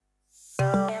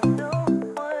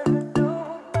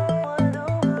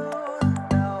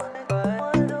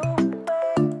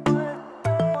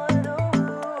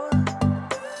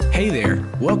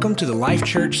Welcome to the Life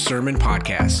Church Sermon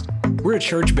Podcast. We're a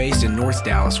church based in North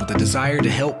Dallas with a desire to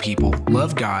help people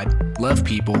love God, love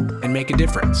people, and make a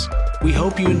difference. We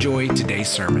hope you enjoy today's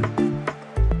sermon.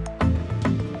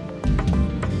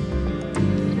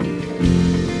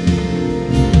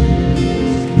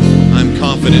 I'm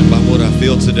confident by what I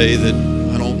feel today that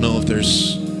I don't know if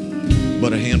there's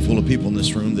but a handful of people in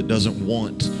this room that doesn't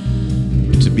want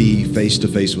to be face to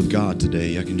face with God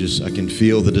today. I can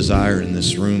feel the desire in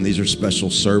this room. These are special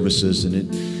services, and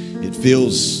it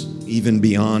feels even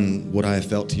beyond what I have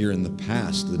felt here in the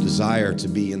past. The desire to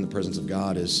be in the presence of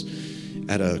God is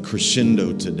at a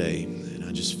crescendo today, and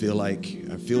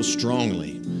I feel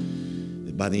strongly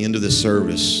that by the end of this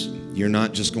service, you're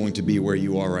not just going to be where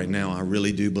you are right now. I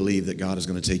really do believe that God is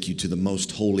going to take you to the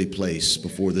most holy place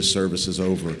before this service is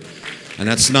over. And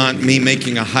that's not me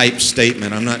making a hype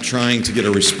statement. I'm not trying to get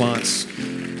a response.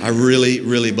 I really,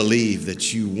 really believe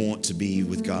that you want to be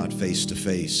with God face to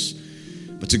face.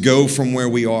 But to go from where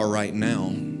we are right now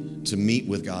to meet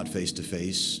with God face to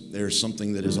face, there's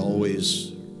something that is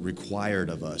always required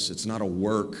of us. It's not a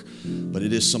work, but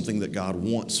it is something that God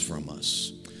wants from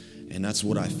us. And that's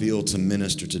what I feel to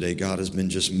minister today. God has been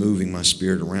just moving my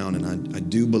spirit around, and I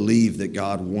do believe that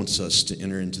God wants us to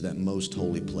enter into that most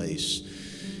holy place.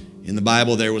 In the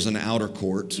Bible, there was an outer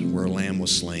court where a lamb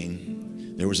was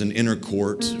slain. There was an inner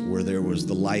court where there was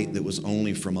the light that was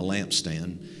only from a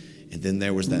lampstand. And then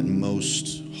there was that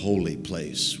most holy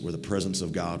place where the presence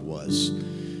of God was.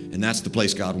 And that's the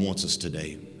place God wants us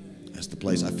today. That's the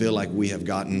place. I feel like we have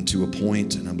gotten to a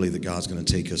point, and I believe that God's going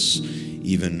to take us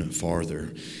even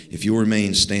farther. If you'll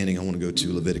remain standing, I want to go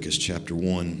to Leviticus chapter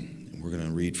 1. We're going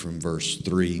to read from verse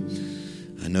 3.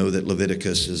 I know that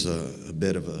Leviticus is a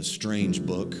bit of a strange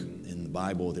book in the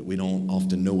Bible that we don't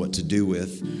often know what to do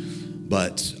with,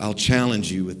 but I'll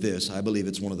challenge you with this. I believe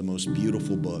it's one of the most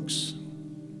beautiful books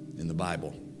in the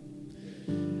Bible.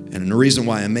 And the reason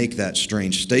why I make that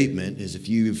strange statement is if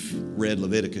you've read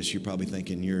Leviticus, you're probably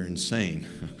thinking you're insane.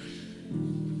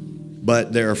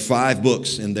 But there are 5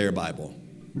 books in their Bible.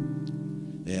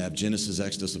 They have Genesis,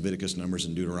 Exodus, Leviticus, Numbers,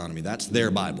 and Deuteronomy. That's their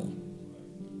Bible.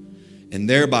 And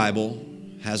their Bible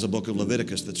has a book of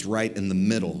Leviticus that's right in the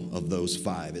middle of those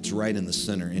 5. It's right in the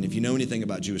center. And if you know anything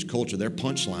about Jewish culture, their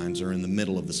punchlines are in the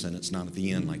middle of the sentence, not at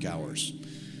the end like ours.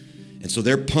 And so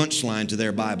their punchline to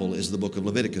their Bible is the book of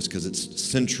Leviticus because it's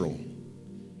central,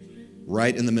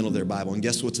 right in the middle of their Bible. And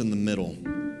guess what's in the middle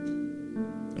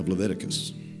of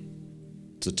Leviticus?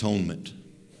 It's atonement.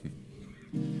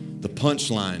 The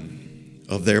punchline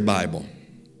of their Bible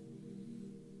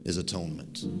is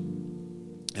atonement.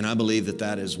 And I believe that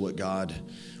that is what God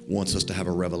wants us to have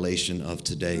a revelation of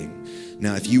today.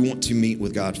 Now, if you want to meet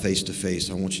with God face to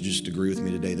face, I want you to just agree with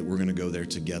me today that we're going to go there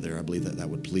together. I believe that that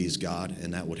would please God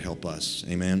and that would help us.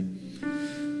 Amen.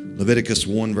 Leviticus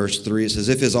 1 verse 3, it says,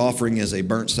 "If his offering is a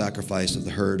burnt sacrifice of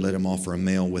the herd, let him offer a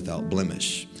male without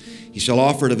blemish. He shall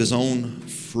offer it of his own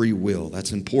free will."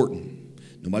 That's important.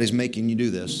 Nobody's making you do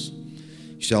this.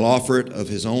 He shall offer it of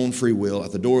his own free will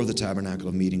at the door of the tabernacle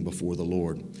of meeting before the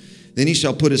Lord. Then he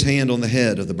shall put his hand on the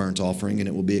head of the burnt offering, and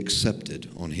it will be accepted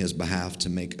on his behalf to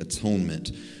make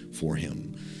atonement for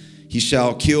him. He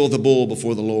shall kill the bull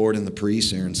before the Lord, and the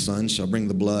priest, Aaron's son, shall bring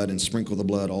the blood and sprinkle the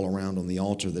blood all around on the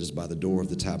altar that is by the door of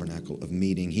the tabernacle of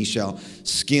meeting. He shall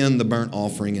skin the burnt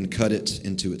offering and cut it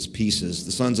into its pieces.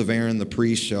 The sons of Aaron, the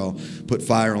priest, shall put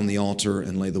fire on the altar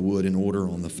and lay the wood in order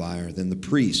on the fire. Then the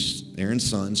priest, Aaron's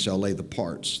son, shall lay the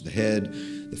parts, the head,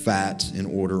 the fat, in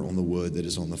order on the wood that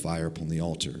is on the fire upon the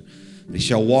altar. He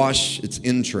shall wash its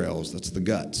entrails, that's the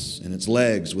guts, and its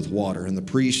legs with water, and the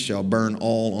priest shall burn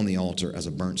all on the altar as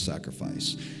a burnt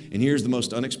sacrifice. And here's the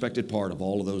most unexpected part of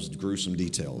all of those gruesome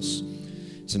details.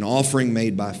 It's an offering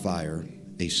made by fire,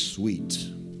 a sweet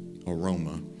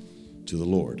aroma to the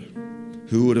Lord.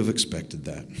 Who would have expected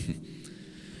that?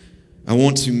 I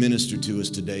want to minister to us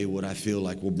today what I feel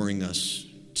like will bring us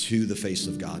to the face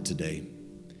of God today.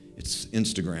 It's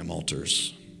Instagram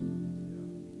altars.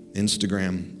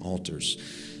 Instagram altars.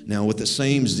 Now, with the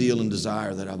same zeal and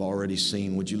desire that I've already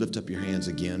seen, would you lift up your hands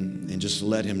again and just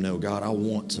let him know, God, I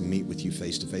want to meet with you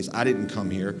face to face. I didn't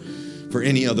come here for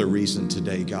any other reason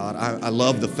today, God. I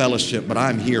love the fellowship, but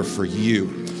I'm here for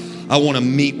you. I want to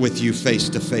meet with you face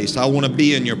to face. I want to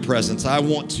be in your presence. I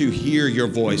want to hear your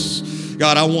voice.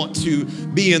 God, I want to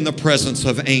be in the presence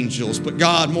of angels. But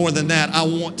God, more than that, I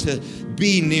want to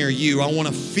be near you. I want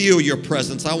to feel your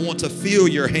presence. I want to feel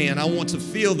your hand. I want to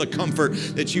feel the comfort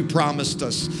that you promised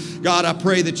us. God, I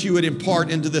pray that you would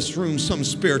impart into this room some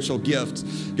spiritual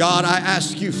gift. God, I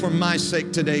ask you for my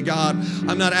sake today, God,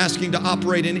 I'm not asking to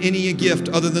operate in any gift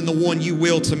other than the one you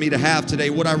will to me to have today.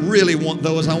 What I really want,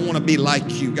 though, is I want to be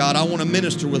like you, God. I want to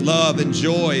minister with love and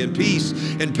joy and peace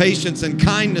and patience and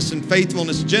kindness and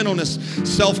faithfulness, gentleness,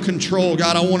 self-control.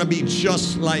 God, I want to be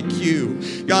just like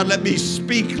you. God, let me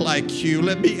speak like you.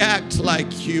 Let me act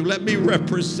like you. Let me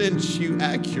represent you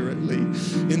accurately.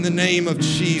 In the name of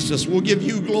Jesus, we'll give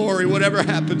you glory. Whatever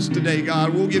happens today,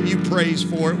 God, we'll give you praise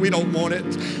for it. We don't want it.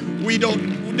 We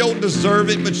don't deserve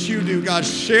it, but you do, God.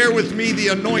 Share with me the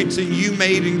anointing you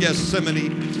made in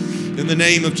Gethsemane. In the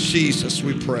name of Jesus,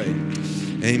 we pray.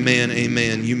 Amen,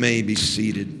 amen. You may be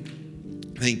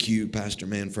seated. Thank you, Pastor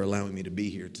Mann, for allowing me to be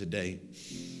here today.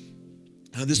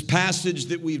 This passage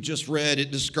that we've just read,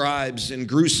 it describes in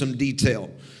gruesome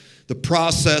detail the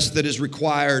process that is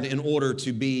required in order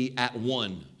to be at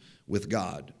one with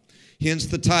God. Hence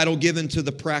the title given to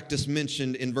the practice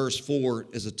mentioned in verse 4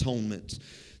 is atonement.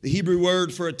 The Hebrew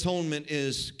word for atonement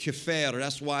is kippur.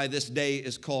 That's why this day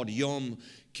is called Yom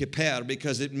Kippur,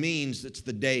 because it means it's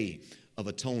the day of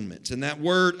atonement. And that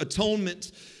word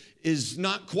atonement is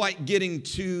not quite getting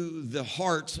to the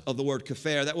heart of the word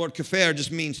kippur. That word kippur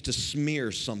just means to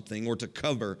smear something or to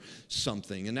cover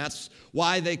something. And that's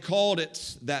why they called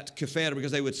it that kippur,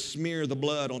 because they would smear the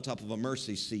blood on top of a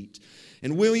mercy seat.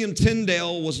 And William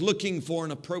Tyndale was looking for an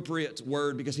appropriate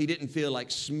word because he didn't feel like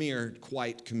smear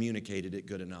quite communicated it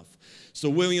good enough. So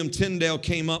William Tyndale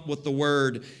came up with the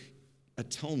word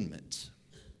atonement.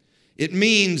 It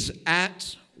means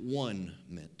at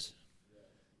one-ment.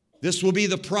 This will be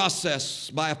the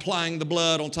process by applying the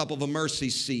blood on top of a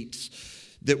mercy seat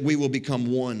that we will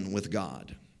become one with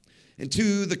God. And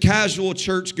to the casual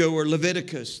churchgoer,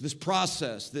 Leviticus, this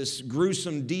process, this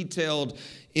gruesome, detailed,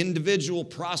 individual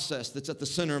process that's at the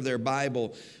center of their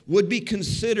Bible would be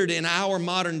considered in our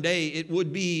modern day, it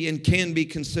would be and can be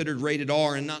considered rated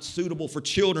R and not suitable for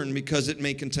children because it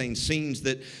may contain scenes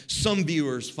that some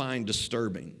viewers find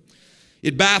disturbing.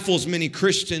 It baffles many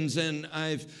Christians, and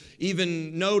I've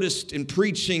even noticed in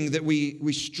preaching that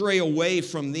we stray away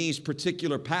from these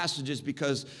particular passages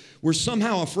because we're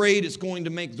somehow afraid it's going to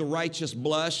make the righteous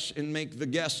blush and make the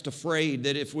guest afraid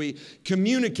that if we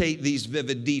communicate these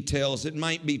vivid details, it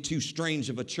might be too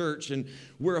strange of a church, and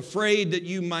we're afraid that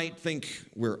you might think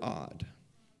we're odd.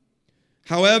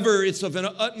 However, it's of an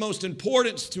utmost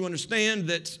importance to understand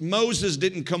that Moses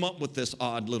didn't come up with this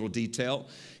odd little detail.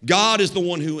 God is the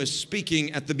one who is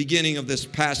speaking at the beginning of this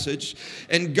passage,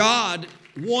 and God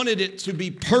wanted it to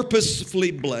be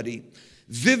purposefully bloody,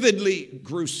 vividly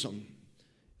gruesome,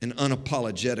 and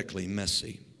unapologetically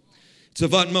messy. It's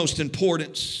of utmost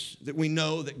importance that we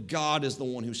know that God is the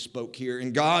one who spoke here,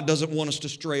 and God doesn't want us to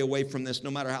stray away from this,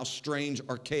 no matter how strange,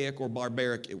 archaic, or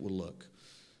barbaric it will look.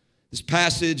 This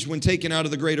passage, when taken out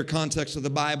of the greater context of the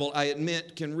Bible, I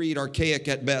admit, can read archaic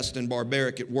at best and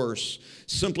barbaric at worst,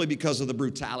 simply because of the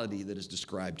brutality that is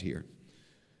described here.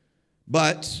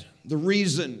 But the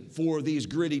reason for these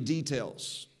gritty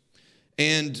details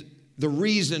and the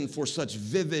reason for such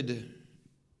vivid,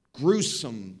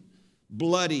 gruesome,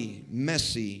 bloody,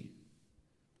 messy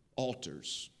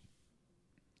altars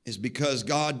is because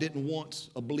God didn't want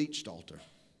a bleached altar.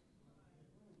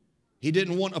 He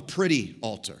didn't want a pretty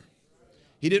altar.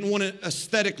 He didn't want an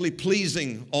aesthetically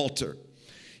pleasing altar.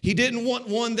 He didn't want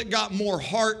one that got more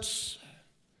hearts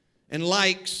and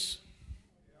likes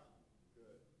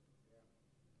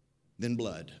than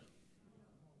blood.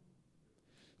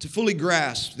 To fully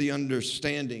grasp the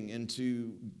understanding and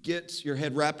to get your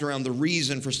head wrapped around the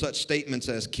reason for such statements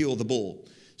as kill the bull,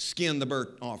 skin the burnt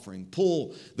offering,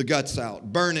 pull the guts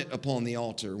out, burn it upon the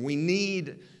altar, we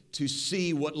need to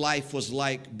see what life was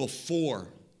like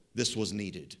before this was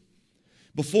needed.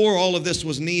 Before all of this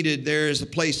was needed, there is a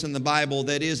place in the Bible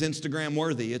that is Instagram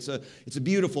worthy. It's a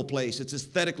beautiful place. It's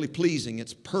aesthetically pleasing.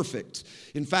 It's perfect.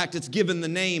 In fact, it's given the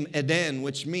name Eden,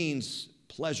 which means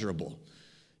pleasurable.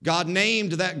 God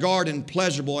named that garden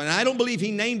pleasurable, and I don't believe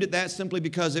he named it that simply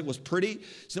because it was pretty,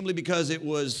 simply because it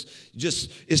was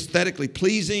just aesthetically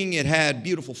pleasing. It had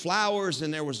beautiful flowers,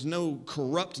 and there was no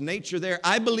corrupt nature there.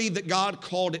 I believe that God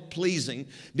called it pleasing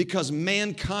because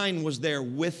mankind was there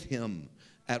with him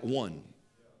at one.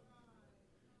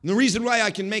 And the reason why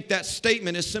I can make that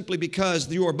statement is simply because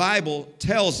your Bible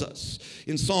tells us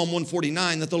in Psalm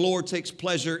 149 that the Lord takes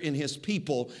pleasure in his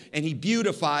people and he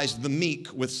beautifies the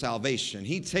meek with salvation.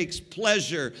 He takes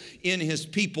pleasure in his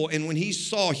people. And when he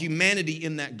saw humanity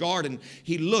in that garden,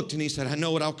 he looked and he said, I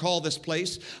know what I'll call this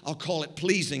place. I'll call it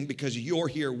pleasing because you're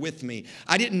here with me.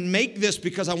 I didn't make this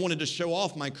because I wanted to show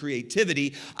off my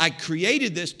creativity. I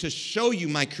created this to show you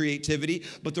my creativity.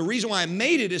 But the reason why I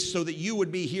made it is so that you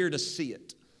would be here to see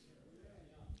it.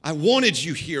 I wanted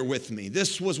you here with me.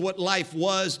 This was what life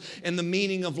was and the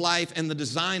meaning of life and the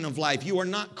design of life. You are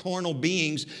not carnal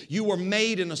beings. You were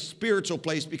made in a spiritual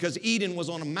place because Eden was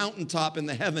on a mountaintop in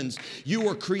the heavens. You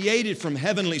were created from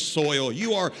heavenly soil.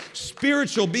 You are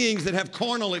spiritual beings that have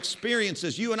carnal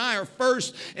experiences. You and I are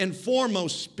first and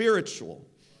foremost spiritual.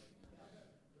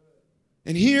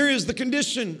 And here is the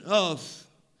condition of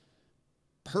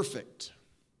perfect,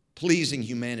 pleasing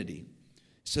humanity.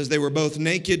 It says they were both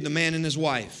naked, the man and his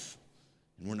wife,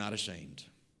 and were not ashamed.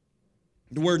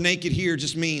 The word naked here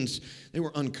just means they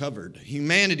were uncovered.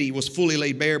 Humanity was fully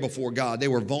laid bare before God. They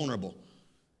were vulnerable.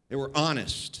 They were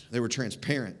honest. They were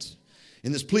transparent.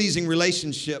 And this pleasing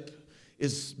relationship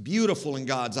is beautiful in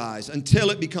God's eyes until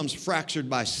it becomes fractured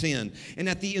by sin. And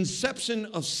at the inception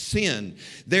of sin,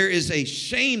 there is a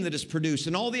shame that is produced.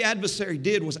 And all the adversary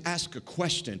did was ask a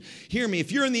question. Hear me,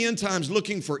 if you're in the end times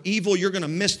looking for evil, you're going to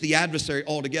miss the adversary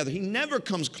altogether. He never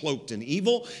comes cloaked in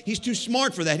evil. He's too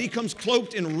smart for that. He comes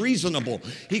cloaked in reasonable.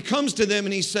 He comes to them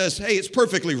and he says, hey, it's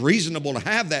perfectly reasonable to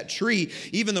have that tree,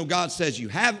 even though God says you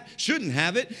shouldn't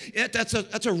have it.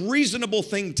 That's a reasonable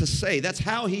thing to say. That's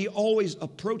how he always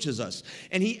approaches us.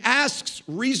 And he asks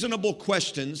reasonable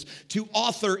questions to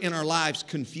author in our lives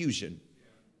confusion.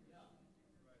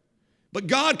 But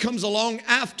God comes along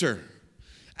after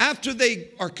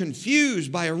they are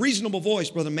confused by a reasonable voice,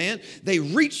 brother man, they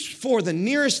reach for the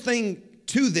nearest thing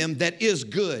to them that is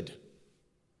good.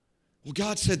 Well,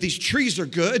 God said, these trees are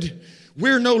good.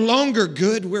 We're no longer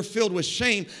good. We're filled with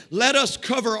shame. Let us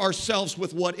cover ourselves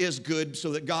with what is good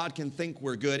so that God can think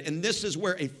we're good. And this is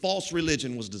where a false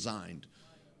religion was designed.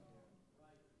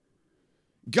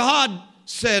 God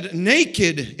said,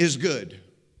 naked is good.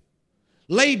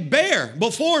 Laid bare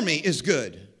before me is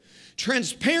good.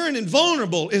 Transparent and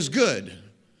vulnerable is good.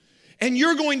 And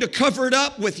you're going to cover it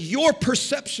up with your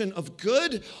perception of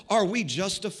good? Are we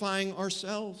justifying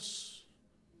ourselves?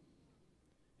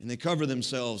 And they cover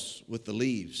themselves with the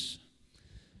leaves.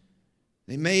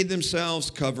 They made themselves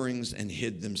coverings and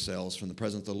hid themselves from the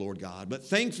presence of the Lord God. But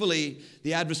thankfully,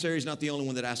 the adversary is not the only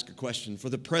one that asked a question. For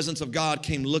the presence of God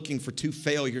came looking for two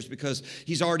failures because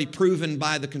he's already proven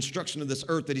by the construction of this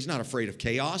earth that he's not afraid of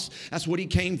chaos. That's what he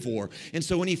came for. And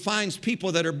so when he finds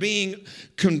people that are being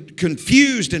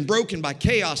confused and broken by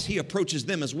chaos, he approaches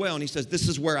them as well. And he says, this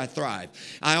is where I thrive.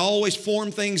 I always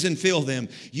form things and fill them.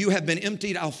 You have been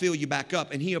emptied, I'll fill you back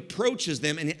up. And he approaches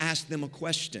them and he asks them a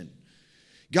question.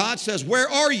 God says, where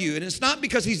are you? And it's not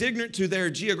because he's ignorant to their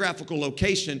geographical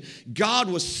location. God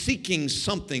was seeking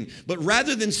something. But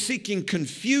rather than seeking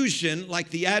confusion like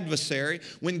the adversary,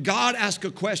 when God asks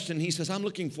a question, he says, I'm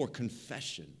looking for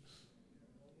confession.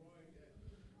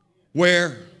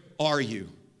 Where are you?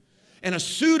 And a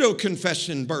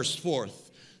pseudo-confession bursts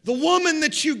forth. The woman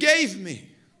that you gave me.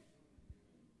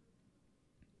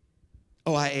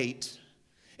 Oh, I ate.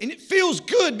 And it feels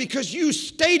good because you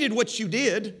stated what you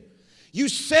did. You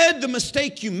said the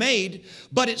mistake you made,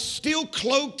 but it's still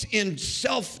cloaked in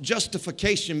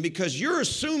self-justification because you're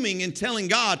assuming and telling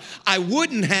God, I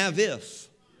wouldn't have if.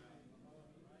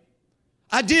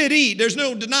 I did eat. There's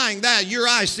no denying that. Your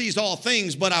eye sees all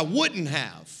things, but I wouldn't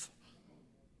have.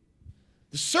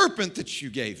 The serpent that you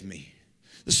gave me,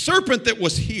 the serpent that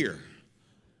was here,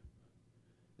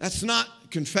 that's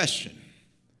not confession.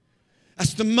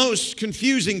 That's the most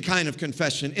confusing kind of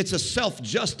confession. It's a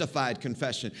self-justified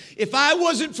confession. If I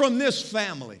wasn't from this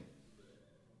family,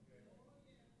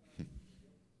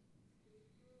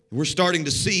 we're starting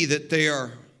to see that they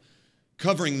are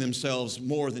covering themselves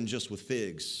more than just with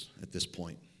figs at this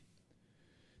point.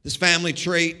 This family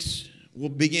trait will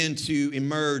begin to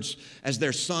emerge as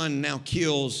their son now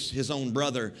kills his own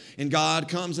brother. And God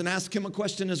comes and asks him a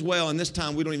question as well. And this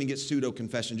time we don't even get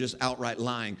pseudo-confession, just outright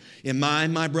lying. Am I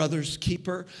my brother's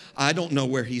keeper? I don't know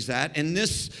where he's at. And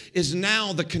this is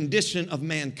now the condition of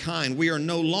mankind. We are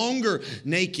no longer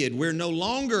naked. We're no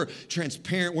longer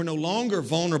transparent. We're no longer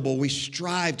vulnerable. We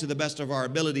strive to the best of our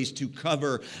abilities to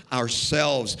cover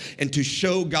ourselves and to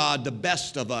show God the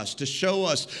best of us, to show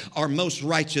us our most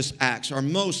righteous acts, our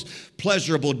most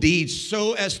pleasurable deeds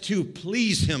so as to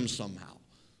please him somehow.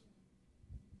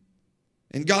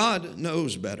 And God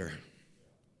knows better.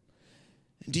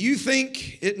 Do you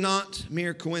think it not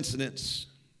mere coincidence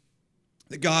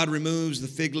that God removes the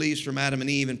fig leaves from Adam and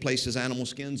Eve and places animal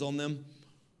skins on them?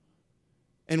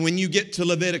 And when you get to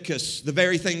Leviticus, the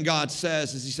very thing God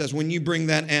says is he says, when you bring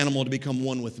that animal to become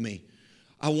one with me,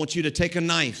 I want you to take a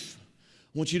knife.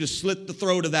 I want you to slit the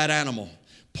throat of that animal,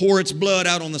 pour its blood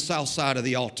out on the south side of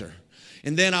the altar.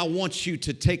 And then I want you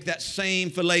to take that same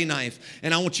fillet knife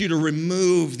and I want you to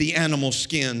remove the animal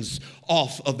skins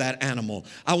off of that animal.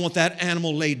 I want that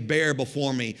animal laid bare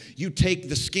before me. You take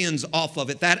the skins off of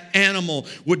it. That animal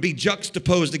would be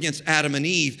juxtaposed against Adam and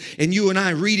Eve. And you and I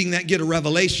reading that get a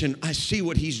revelation. I see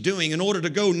what he's doing. In order to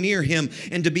go near him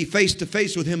and to be face to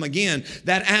face with him again,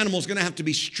 that animal's going to have to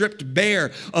be stripped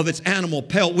bare of its animal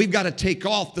pelt. We've got to take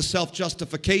off the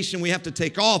self-justification. We have to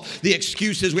take off the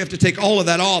excuses. We have to take all of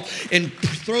that off and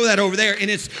throw that over there.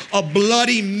 And it's a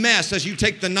bloody mess as you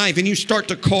take the knife and you start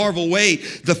to carve away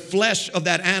the flesh of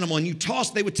that animal, and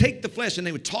they would take the flesh and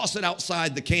they would toss it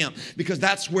outside the camp because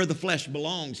that's where the flesh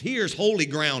belongs. Here's holy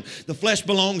ground. The flesh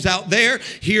belongs out there.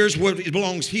 Here's what it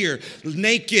belongs here.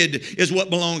 Naked is what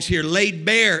belongs here. Laid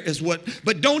bare is what,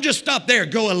 but don't just stop there.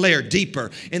 Go a layer deeper.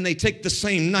 And they take the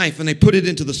same knife and they put it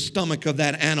into the stomach of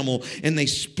that animal and they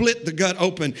split the gut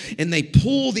open and they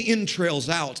pull the entrails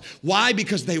out. Why?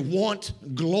 Because they want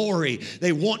glory.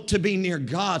 They want to be near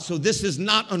God. So this is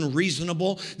not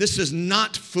unreasonable. This is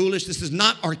not foolish. This is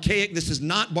not archaic. This is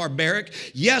not barbaric.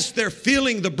 Yes, they're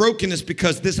feeling the brokenness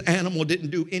because this animal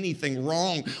didn't do anything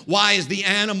wrong. Why is the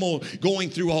animal going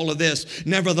through all of this?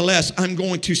 Nevertheless, I'm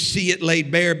going to see it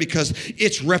laid bare because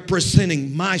it's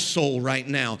representing my soul right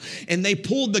now. And they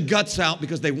pulled the guts out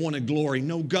because they wanted glory.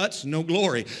 No guts, no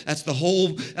glory. That's the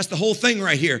whole thing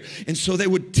right here. And so they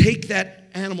would take that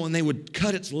animal and they would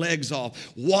cut its legs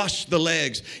off, wash the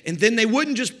legs, and then they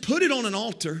wouldn't just put it on an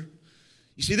altar.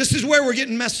 You see, this is where we're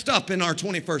getting messed up in our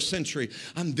 21st century.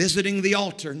 I'm visiting the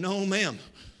altar. No, ma'am.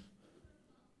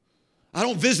 I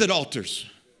don't visit altars.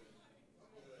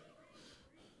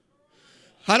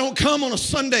 I don't come on a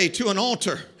Sunday to an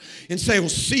altar and say, well,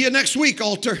 see you next week,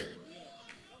 altar.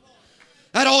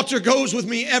 That altar goes with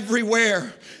me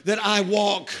everywhere that I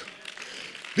walk.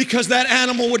 Because that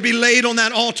animal would be laid on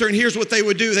that altar, and here's what they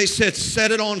would do. They said,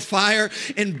 set it on fire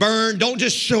and burn. Don't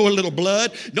just show a little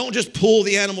blood. Don't just pull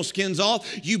the animal skins off.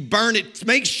 You burn it.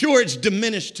 Make sure it's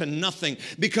diminished to nothing.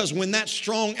 Because when that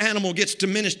strong animal gets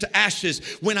diminished to ashes,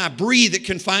 when I breathe, it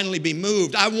can finally be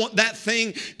moved. I want that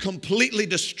thing completely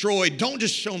destroyed. Don't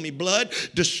just show me blood.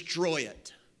 Destroy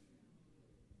it.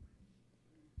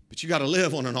 But you got to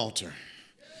live on an altar.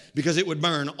 Because it would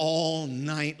burn all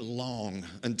night long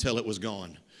until it was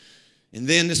gone. And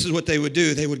then this is what they would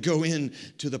do. They would go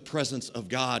into the presence of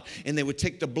God and they would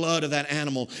take the blood of that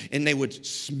animal and they would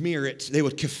smear it. They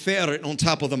would kafer it on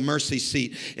top of the mercy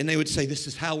seat. And they would say, this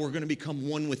is how we're going to become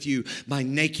one with you, by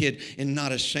naked and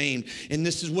not ashamed. And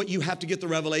this is what you have to get the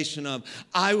revelation of.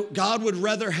 God would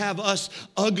rather have us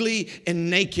ugly and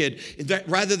naked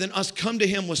rather than us come to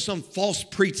him with some false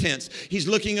pretense. He's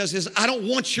looking at us as, I don't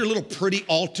want your little pretty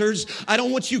altars. I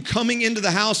don't want you coming into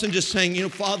the house and just saying,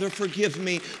 Father, forgive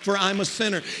me, for I'm a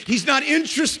sinner. He's not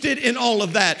interested in all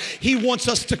of that. He wants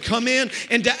us to come in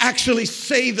and to actually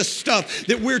say the stuff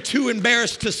that we're too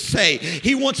embarrassed to say.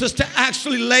 He wants us to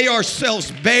actually lay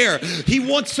ourselves bare. He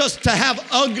wants us to have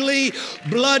ugly,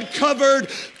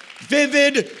 blood-covered,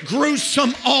 vivid,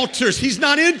 gruesome altars. He's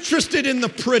not interested in the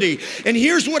pretty. And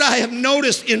here's what I have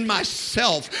noticed in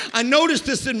myself. I noticed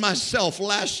this in myself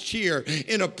last year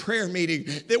in a prayer meeting,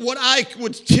 that what I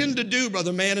would tend to do,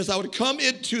 brother man, is I would come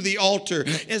into the altar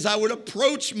as I would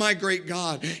approach my great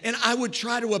God, and I would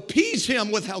try to appease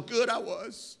him with how good I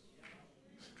was.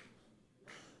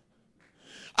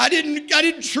 I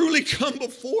didn't truly come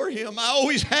before him. I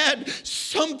always had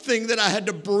something that I had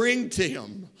to bring to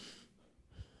him.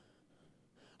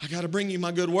 I got to bring you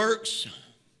my good works.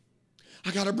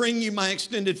 I got to bring you my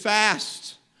extended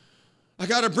fast. I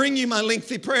got to bring you my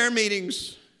lengthy prayer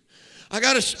meetings. I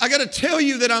got to tell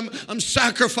you that I'm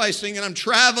sacrificing and I'm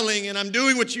traveling and I'm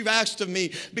doing what you've asked of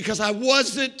me, because I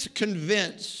wasn't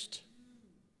convinced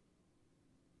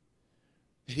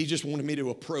that he just wanted me to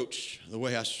approach the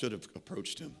way I should have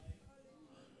approached him.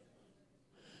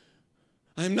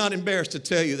 I'm not embarrassed to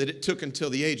tell you that it took until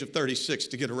the age of 36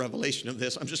 to get a revelation of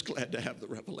this. I'm just glad to have the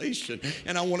revelation.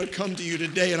 And I want to come to you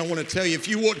today and I want to tell you, if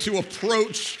you want to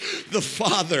approach the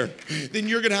Father, then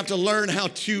you're going to have to learn how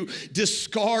to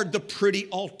discard the pretty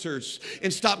altars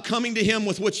and stop coming to him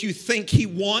with what you think he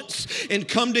wants and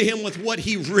come to him with what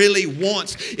he really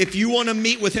wants. If you want to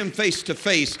meet with him face to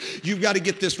face, you've got to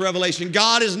get this revelation.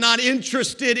 God is not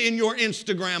interested in your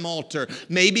Instagram altar.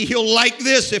 Maybe he'll like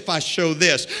this if I show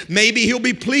this. Maybe he'll be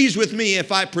be pleased with me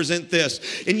if I present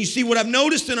this. And you see, what I've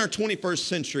noticed in our 21st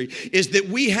century is that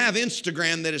we have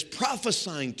Instagram that is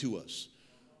prophesying to us.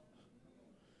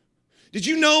 Did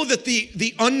you know that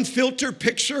the unfiltered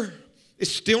picture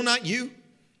is still not you?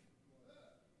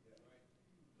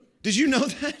 Did you know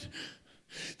that?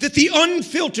 That the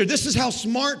unfiltered, this is how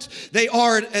smart they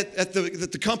are at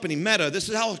the company, Meta. This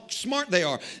is how smart they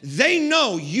are. They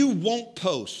know you won't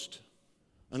post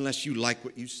unless you like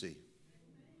what you see.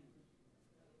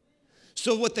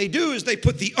 So what they do is they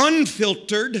put the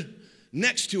unfiltered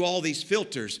next to all these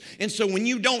filters. And so when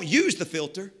you don't use the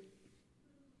filter,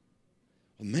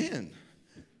 well, man,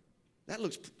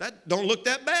 that don't look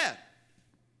that bad.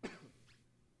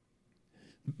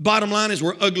 Bottom line is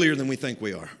we're uglier than we think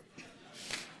we are.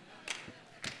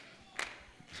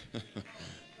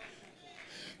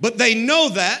 But they know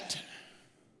that.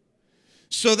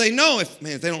 So they know if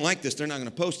they don't like this, they're not going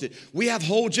to post it. We have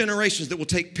whole generations that will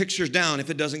take pictures down if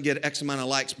it doesn't get X amount of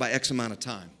likes by X amount of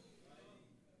time.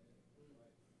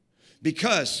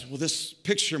 Because, well, this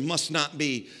picture must not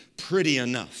be pretty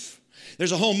enough.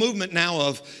 There's a whole movement now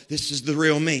of this is the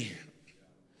real me.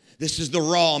 This is the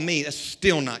raw me. That's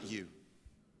still not you.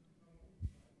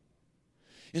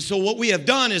 And so what we have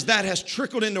done is that has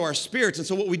trickled into our spirits. And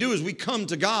so what we do is we come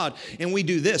to God and we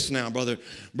do this now, Brother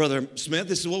Smith.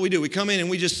 This is what we do. We come in and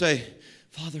we just say,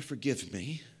 Father, forgive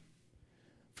me,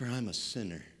 for I'm a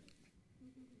sinner.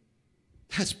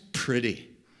 That's pretty.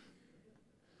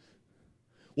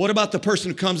 What about the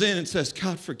person who comes in and says,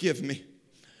 God, forgive me.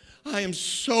 I am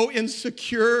so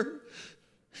insecure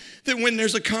that when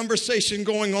there's a conversation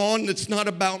going on that's not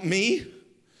about me,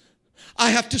 I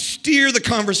have to steer the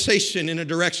conversation in a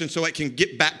direction so it can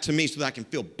get back to me so that I can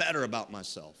feel better about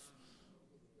myself.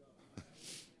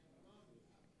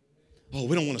 Oh,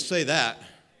 we don't want to say that.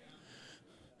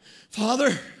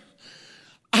 Father,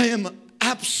 I am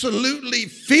absolutely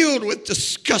filled with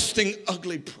disgusting,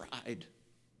 ugly pride.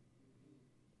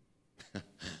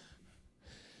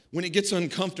 When it gets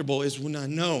uncomfortable is when I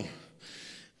know.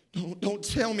 Don't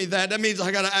tell me that. That means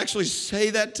I got to actually say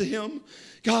that to him.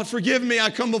 God, forgive me. I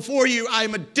come before you. I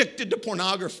am addicted to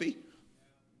pornography.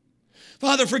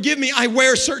 Father, forgive me. I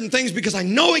wear certain things because I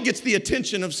know it gets the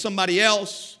attention of somebody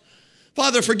else.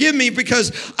 Father, forgive me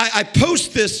because I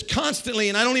post this constantly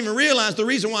and I don't even realize the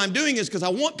reason why I'm doing it is because I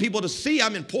want people to see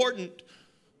I'm important.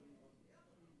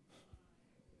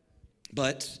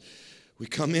 But we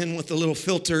come in with a little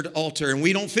filtered altar and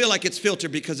we don't feel like it's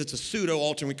filtered because it's a pseudo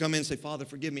altar. And we come in and say, Father,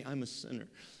 forgive me. I'm a sinner.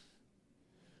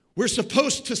 We're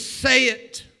supposed to say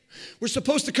it. We're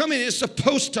supposed to come in. It's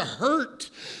supposed to hurt.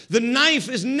 The knife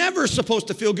is never supposed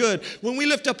to feel good. When we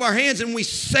lift up our hands and we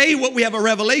say what we have a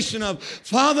revelation of,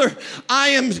 Father, I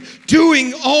am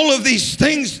doing all of these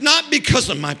things not because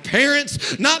of my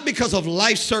parents, not because of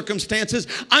life circumstances.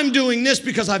 I'm doing this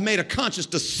because I've made a conscious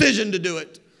decision to do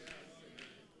it.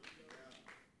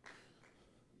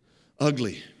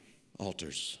 Ugly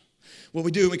altars. What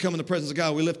we do, we come in the presence of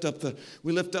God, we lift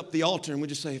up the altar and we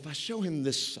just say, if I show him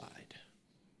this side,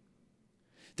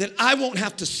 then I won't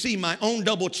have to see my own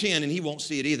double chin and he won't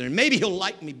see it either. And maybe he'll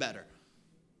like me better.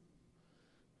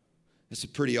 It's a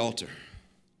pretty altar.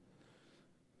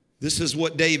 This is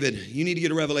what you need to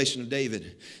get a revelation of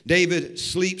David. David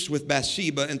sleeps with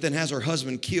Bathsheba and then has her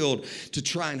husband killed to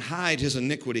try and hide his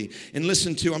iniquity. And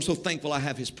listen to, I'm so thankful I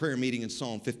have his prayer meeting in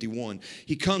Psalm 51.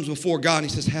 He comes before God and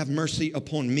he says, have mercy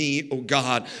upon me, O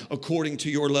God, according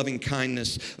to your loving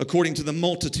kindness, according to the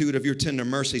multitude of your tender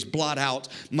mercies. Blot out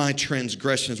my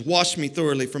transgressions. Wash me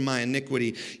thoroughly from my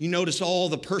iniquity. You notice all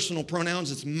the personal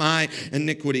pronouns. It's my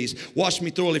iniquities. Wash me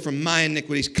thoroughly from my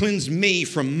iniquities. Cleanse me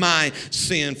from my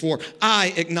sin. For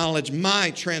I acknowledge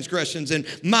my transgressions and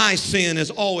my sin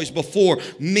is always before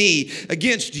me.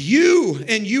 Against you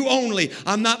and you only.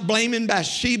 I'm not blaming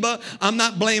Bathsheba. I'm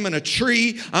not blaming a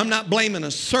tree. I'm not blaming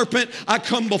a serpent. I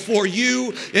come before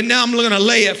you and now I'm going to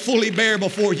lay it fully bare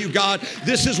before you, God.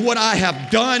 This is what I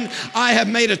have done. I have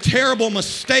made a terrible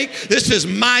mistake. This is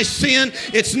my sin.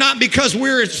 It's not because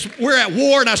we're at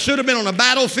war and I should have been on a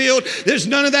battlefield. There's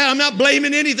none of that. I'm not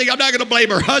blaming anything. I'm not going to blame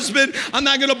her husband. I'm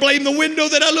not going to blame the window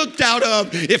that I looked out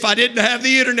of if I didn't have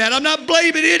the internet. I'm not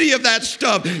blaming any of that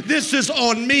stuff. This is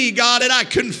on me, God, and I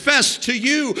confess to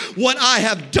you what I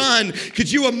have done.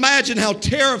 Could you imagine how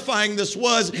terrifying this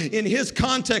was in his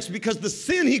context? Because the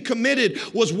sin he committed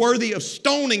was worthy of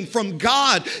stoning from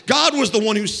God. God was the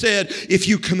one who said, if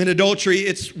you commit adultery,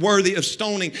 it's worthy of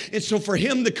stoning. And so for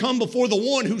him to come before the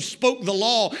one who spoke the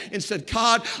law and said,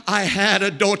 God, I had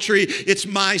adultery. It's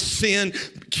my sin.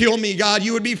 kill me, God.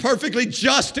 You would be perfectly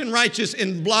just and righteous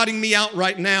in blotting me out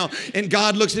right now. And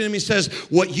God looks at him and says,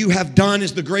 what you have done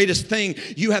is the greatest thing.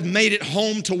 You have made it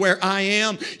home to where I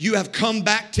am. You have come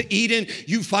back to Eden.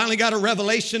 You finally got a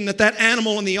revelation that that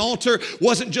animal on the altar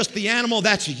wasn't just the animal,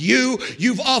 that's you.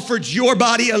 You've offered your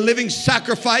body a living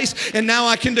sacrifice, and now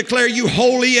I can declare you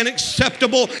holy and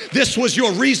acceptable. This was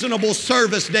your reasonable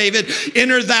service, David.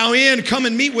 Enter thou in, come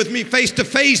and meet with me face to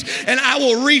face, and I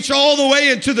will reach all the way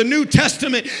into the New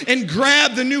Testament and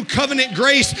grab the new covenant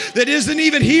grace that isn't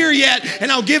even here yet,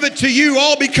 and I'll give it to you,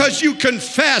 all because you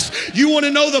confess. You want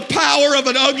to know the power of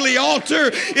an ugly altar?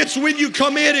 It's when you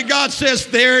come in and God says,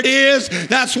 there it is.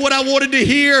 That's what I wanted to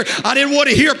hear. I didn't want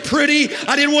to hear pretty.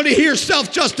 I didn't want to hear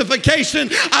self-justification.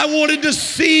 I wanted to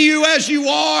see you as you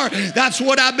are. That's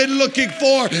what I've been looking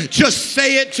for. Just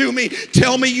say it to me.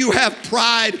 Tell me you have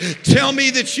pride. Tell me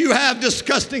that you have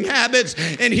disgusting habits.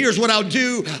 And here's what I'll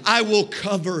do. I will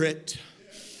cover it.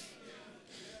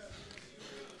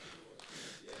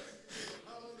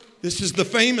 This is the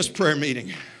famous prayer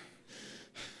meeting.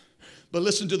 But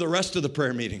listen to the rest of the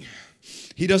prayer meeting.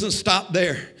 He doesn't stop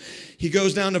there. He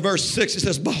goes down to verse 6. It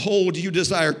says, behold, you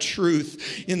desire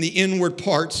truth in the inward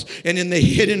parts, and in the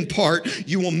hidden part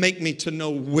you will make me to know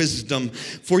wisdom.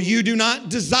 For you do not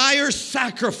desire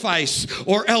sacrifice,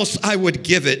 or else I would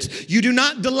give it. You do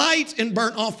not delight in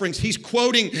burnt offerings. He's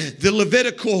quoting the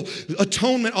Levitical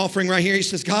atonement offering right here. He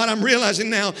says, God, I'm realizing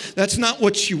now that's not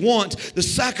what you want. The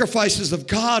sacrifices of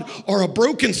God are a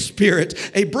broken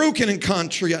spirit, a broken and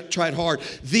contrite heart.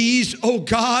 These, oh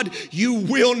God, you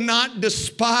will not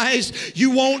despise.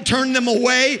 You won't turn them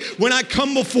away. When I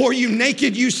come before you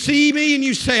naked, you see me and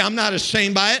you say, I'm not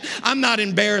ashamed by it. I'm not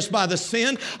embarrassed by the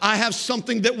sin. I have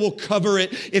something that will cover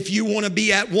it. If you want to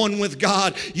be at one with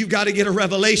God, you've got to get a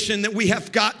revelation that we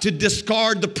have got to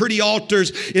discard the pretty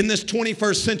altars in this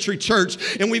 21st century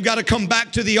church. And we've got to come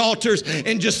back to the altars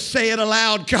and just say it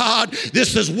aloud. God,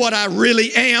 this is what I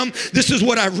really am. This is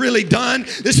what I've really done.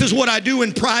 This is what I do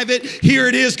in private. Here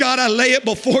it is, God. I lay it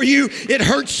before you. It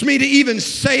hurts me to even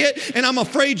say it. And I'm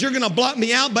afraid you're going to blot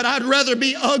me out, but I'd rather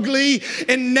be ugly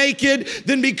and naked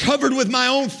than be covered with my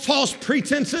own false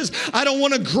pretenses. I don't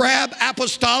want to grab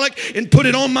apostolic and put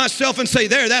it on myself and say,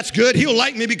 there, that's good. He'll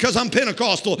like me because I'm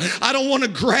Pentecostal. I don't want to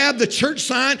grab the church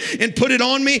sign and put it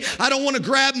on me. I don't want to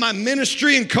grab my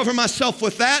ministry and cover myself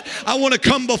with that. I want to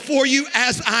come before you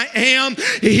as I am.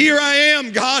 Here I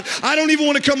am, God. I don't even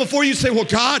want to come before you and say, well,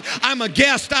 God, I'm a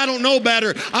guest. I don't know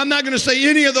better. I'm not going to say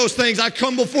any of those things. I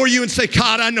come before you and say,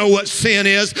 God, I know what sin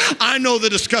is. I know the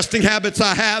disgusting habits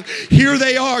I have. Here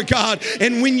they are, God.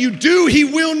 And when you do, he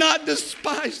will not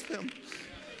despise them.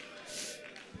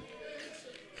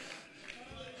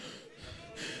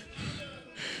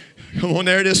 Come on,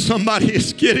 there it is.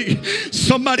 Somebody's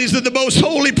in the most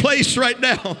holy place right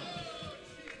now.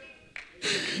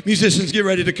 Musicians, get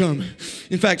ready to come.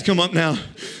 In fact, come up now.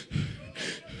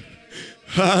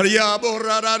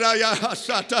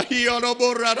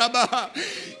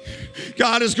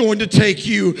 God is going to take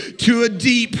you to a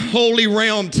deep, holy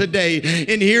realm today.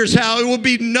 And here's how. It will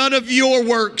be none of your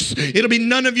works. It'll be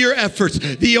none of your efforts.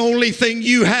 The only thing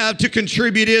you have to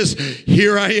contribute is,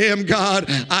 here I am, God.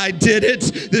 I did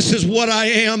it. This is what I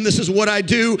am. This is what I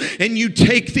do. And you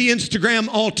take the Instagram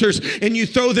altars and you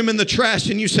throw them in the trash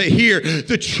and you say, here,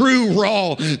 the true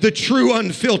raw, the true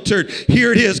unfiltered.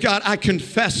 Here it is, God. I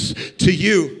confess to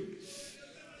you.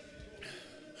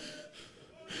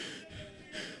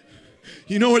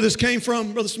 You know where this came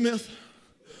from, Brother Smith?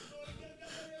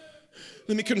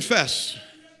 Let me confess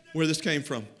where this came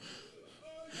from.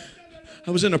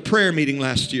 I was in a prayer meeting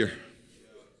last year.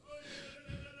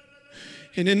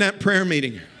 And in that prayer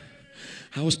meeting,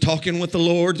 I was talking with the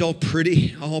Lord, all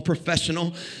pretty, all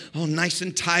professional, all nice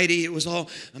and tidy. It was all,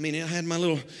 I had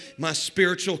my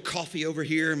spiritual coffee over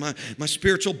here, my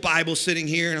spiritual Bible sitting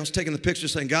here, and I was taking the picture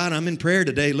saying, God, I'm in prayer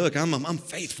today. Look, I'm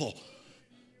faithful.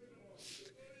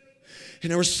 And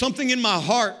there was something in my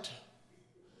heart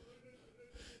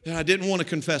that I didn't want to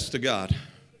confess to God.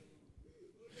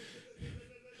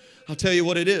 I'll tell you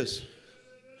what it is.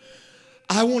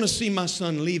 I want to see my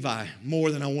son Levi more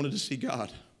than I wanted to see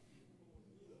God.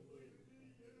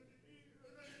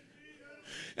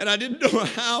 And I didn't know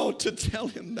how to tell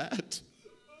him that.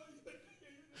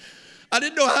 I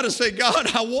didn't know how to say,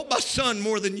 God, I want my son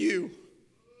more than you.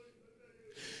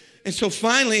 And so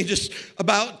finally, just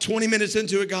about 20 minutes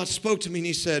into it, God spoke to me and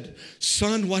he said,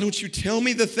 son, why don't you tell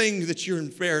me the thing that you're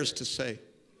embarrassed to say?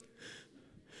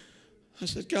 I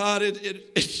said, God,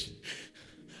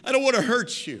 I don't want to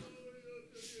hurt you.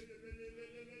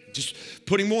 Just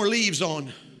putting more leaves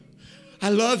on. I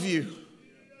love you.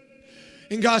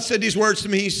 And God said these words to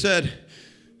me. He said,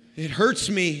 It hurts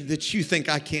me that you think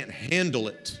I can't handle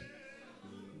it.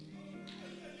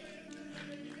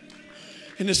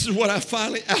 And this is what I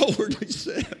finally outwardly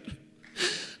said.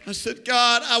 I said,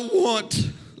 God, I want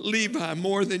Levi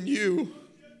more than you.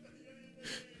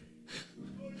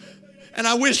 And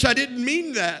I wish I didn't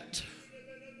mean that.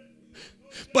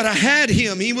 But I had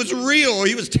him. He was real.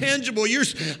 He was tangible.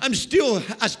 I still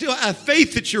have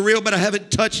faith that you're real, but I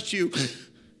haven't touched you.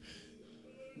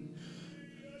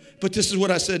 But this is what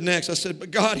I said next. I said,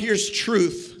 but God, here's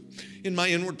truth in my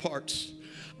inward parts.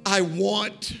 I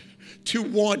want to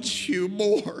want you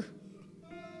more,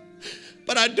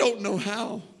 but I don't know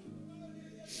how.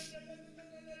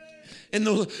 And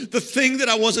the thing that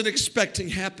I wasn't expecting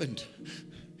happened.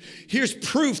 Here's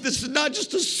proof. This is not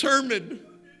just a sermon.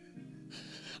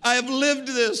 I have lived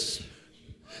this.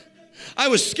 I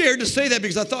was scared to say that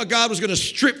because I thought God was going to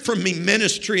strip from me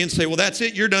ministry and say, well, that's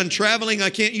it. You're done traveling. I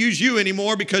can't use you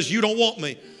anymore because you don't want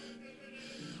me.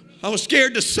 I was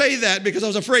scared to say that because I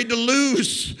was afraid to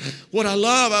lose what I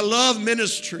love. I love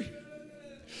ministry.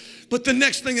 But the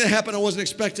next thing that happened, I wasn't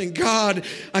expecting. God,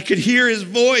 I could hear his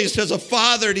voice as a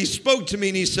father, and he spoke to me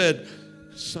and he said,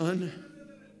 son,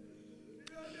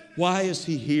 why is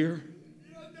he here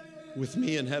with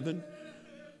me in heaven?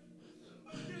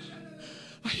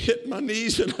 I hit my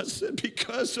knees and I said,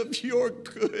 because of your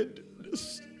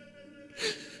goodness.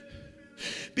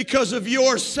 Because of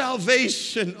your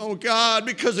salvation, oh God,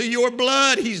 because of your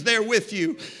blood, he's there with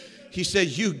you. He said,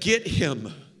 you get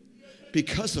him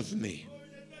because of me.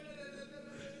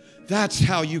 That's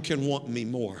how you can want me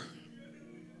more.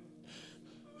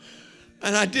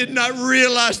 And I did not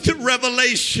realize that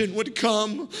revelation would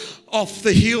come off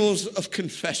the heels of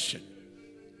confession.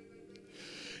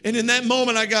 And in that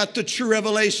moment, I got the true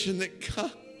revelation that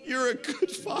God, you're a good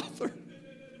father.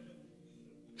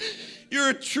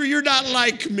 You're not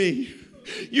like me.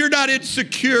 You're not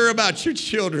insecure about your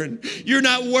children. You're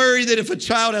not worried that if a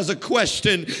child has a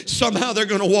question, somehow they're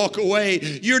going to walk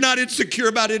away. You're not insecure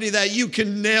about any of that. You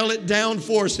can nail it down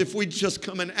for us if we just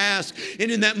come and ask.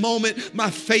 And in that moment, my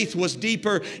faith was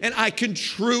deeper. And I can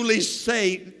truly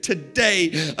say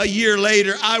today, a year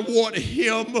later, I want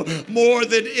him more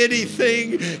than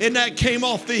anything. And that came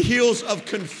off the heels of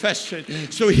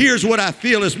confession. So here's what I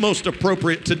feel is most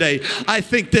appropriate today. I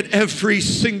think that every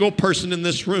single person in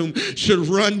this room should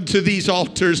run to these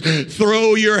altars,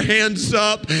 throw your hands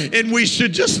up, and we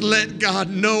should just let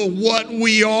God know what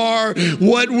we are,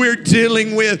 what we're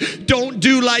dealing with. Don't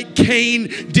do like Cain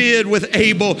did with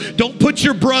Abel. Don't put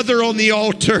your brother on the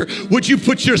altar. Would you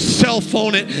put yourself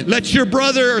on it? Let your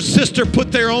brother or sister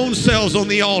put their own selves on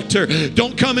the altar.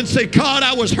 Don't come and say, God,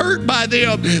 I was hurt by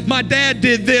them. My dad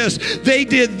did this. They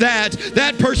did that.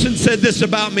 That person said this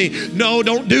about me. No,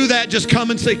 don't do that. Just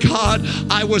come and say, God,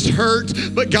 I was hurt,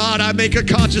 but God, I make a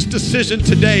conscious decision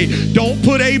today. Don't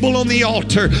put Abel on the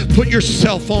altar. Put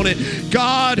yourself on it.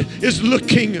 God is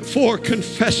looking for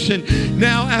confession.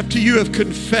 Now, after you have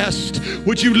confessed,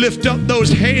 would you lift up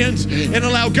those hands and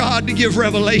allow God to give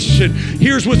revelation?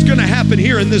 Here's what's going to happen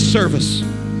here in this service.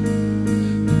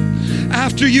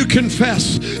 After you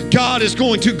confess, God is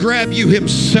going to grab you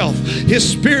himself. His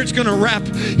Spirit's going to wrap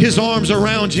his arms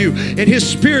around you, and his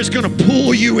Spirit's going to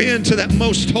pull you into that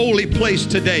most holy place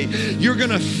today. You're going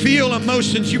to feel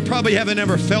emotions you probably haven't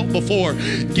ever felt before.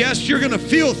 Yes, you're going to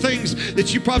feel things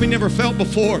that you probably never felt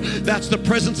before. That's the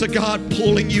presence of God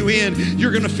pulling you in.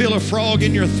 You're going to feel a frog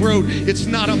in your throat. It's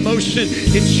not emotion.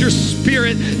 It's your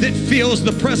spirit that feels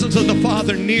the presence of the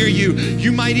Father near you.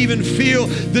 You might even feel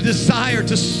the desire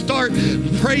to start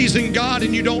praising God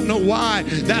and you don't know why.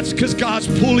 That's because God's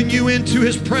pulling you into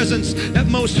his presence, that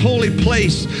most holy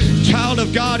place. Child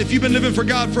of God, if you've been living for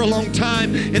God for a long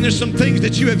time and there's some things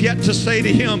that you have yet to say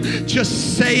to him,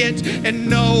 just say it and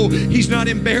know he's not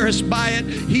embarrassed by it.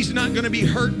 He's not going to be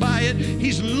hurt by it.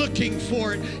 He's looking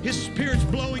for it. His Spirit's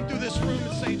blowing through this room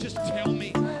and saying, just tell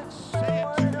me. Say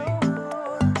it to me.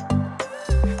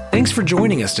 Thanks for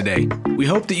joining us today. We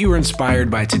hope that you were inspired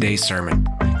by today's sermon.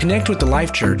 Connect with the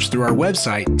Life Church through our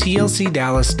website,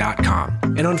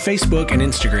 tlcdallas.com, and on Facebook and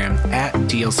Instagram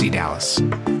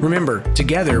 @TLCDallas. Remember,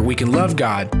 together we can love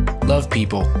God, love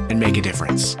people, and make a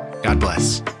difference. God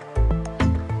bless.